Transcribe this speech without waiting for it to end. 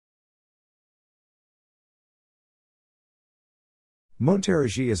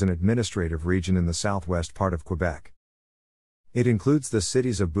Montérégie is an administrative region in the southwest part of Quebec. It includes the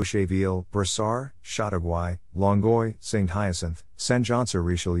cities of Boucherville, Brossard, Châteauguay, Longueuil, Saint-Hyacinthe,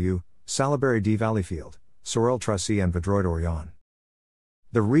 Saint-Jean-sur-Richelieu, Salaberry-de-Valleyfield, Sorel-Tracy and Vaudreuil-Dorion.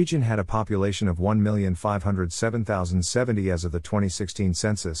 The region had a population of 1,507,070 as of the 2016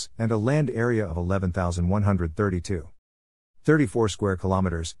 census, and a land area of 11,132.34 square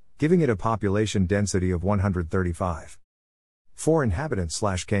kilometers, giving it a population density of 135.4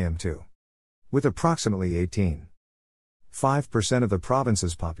 inhabitants/km2. With approximately 18.5% of the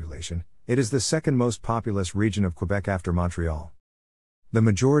province's population, it is the second most populous region of Quebec after Montreal. The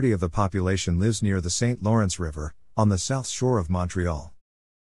majority of the population lives near the St. Lawrence River, on the south shore of Montreal.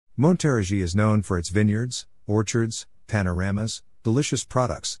 Montérégie is known for its vineyards, orchards, panoramas, delicious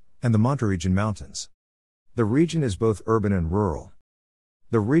products, and the Monteregian mountains. The region is both urban and rural.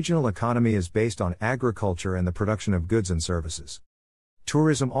 The regional economy is based on agriculture and the production of goods and services.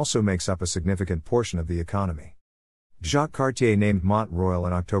 Tourism also makes up a significant portion of the economy. Jacques Cartier named Montreal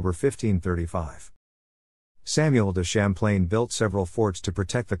in October 1535. Samuel de Champlain built several forts to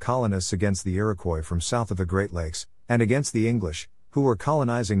protect the colonists against the Iroquois from south of the Great Lakes, and against the English, who were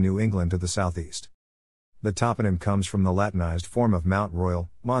colonizing New England to the southeast. The toponym comes from the Latinized form of Mount Royal,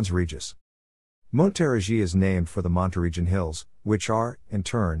 Mons Regis. Montérégie is named for the Monteregian hills, which are, in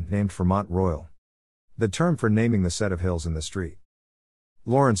turn, named for Mont Royal, the term for naming the set of hills in the street.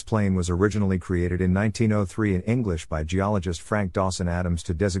 Lawrence Plain was originally created in 1903 in English by geologist Frank Dawson Adams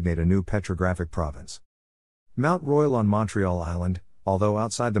to designate a new petrographic province. Mount Royal on Montreal Island, although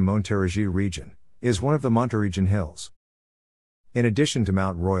outside the Montérégie region, is one of the Monteregian hills. In addition to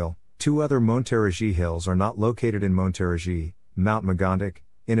Mount Royal, two other Montérégie hills are not located in Montérégie, Mount Megantic,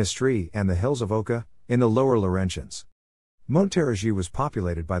 in Estrie, and the hills of Oka, in the Lower Laurentians. Montérégie was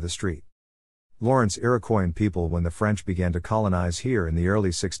populated by the Street Lawrence Iroquoian people when the French began to colonize here in the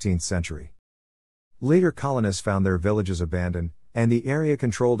early 16th century. Later colonists found their villages abandoned, and the area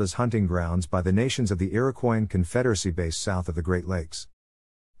controlled as hunting grounds by the nations of the Iroquoian Confederacy based south of the Great Lakes.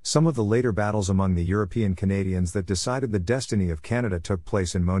 Some of the later battles among the European Canadians that decided the destiny of Canada took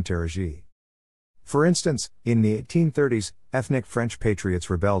place in Montérégie. For instance, in the 1830s, ethnic French patriots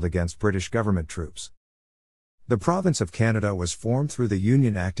rebelled against British government troops. The province of Canada was formed through the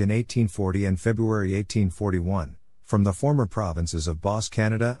Union Act in 1840 and February 1841, from the former provinces of Basse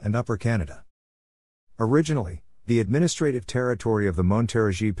Canada and Upper Canada. Originally, the administrative territory of the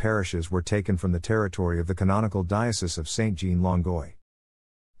Montérégie parishes were taken from the territory of the canonical diocese of Saint-Jean-Longueuil.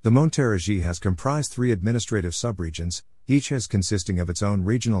 The Montérégie has comprised three administrative subregions, each as consisting of its own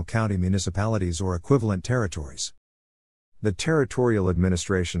regional county municipalities or equivalent territories. The territorial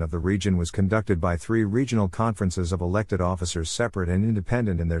administration of the region was conducted by three regional conferences of elected officers separate and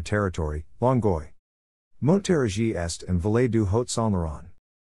independent in their territory: Longueuil, Montérégie Est and Vallée du Haut-Saint-Laurent.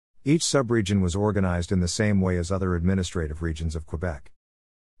 Each subregion was organized in the same way as other administrative regions of Quebec.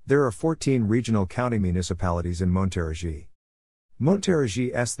 There are 14 regional county municipalities in Montérégie.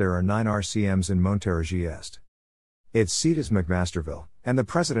 Montérégie Est. There are 9 RCMs in Montérégie Est. Its seat is McMasterville, and the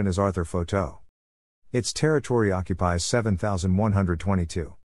president is Arthur Fauteux. Its territory occupies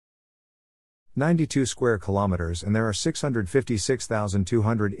 7,122.92 square kilometers and there are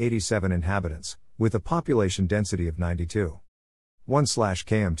 656,287 inhabitants, with a population density of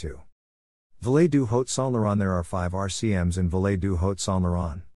 92.1/km2. Vallée du Haut-Saint-Laurent. There are 5 RCMs in Vallée du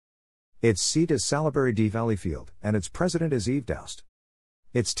Haut-Saint-Laurent. Its seat is Salaberry-de-Valleyfield, and its president is Yves Daoust.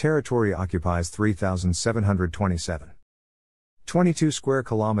 Its territory occupies 3,727.22 square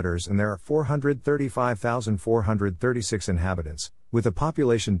kilometers and there are 435,436 inhabitants, with a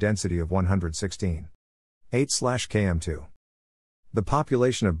population density of 116.8/km2. The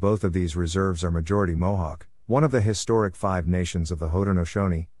population of both of these reserves are majority Mohawk, one of the historic 5 nations of the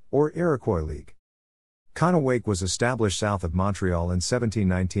Haudenosaunee, or Iroquois League. Conowaque was established south of Montreal in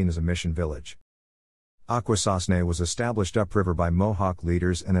 1719 as a mission village. Akwesasne was established upriver by Mohawk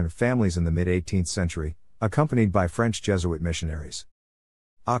leaders and their families in the mid-18th century, accompanied by French Jesuit missionaries.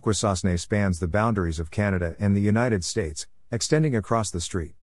 Akwesasne spans the boundaries of Canada and the United States, extending across the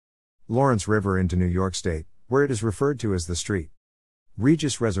Street Lawrence River into New York State, where it is referred to as the Street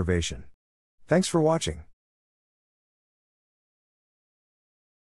Regis Reservation. Thanks for watching.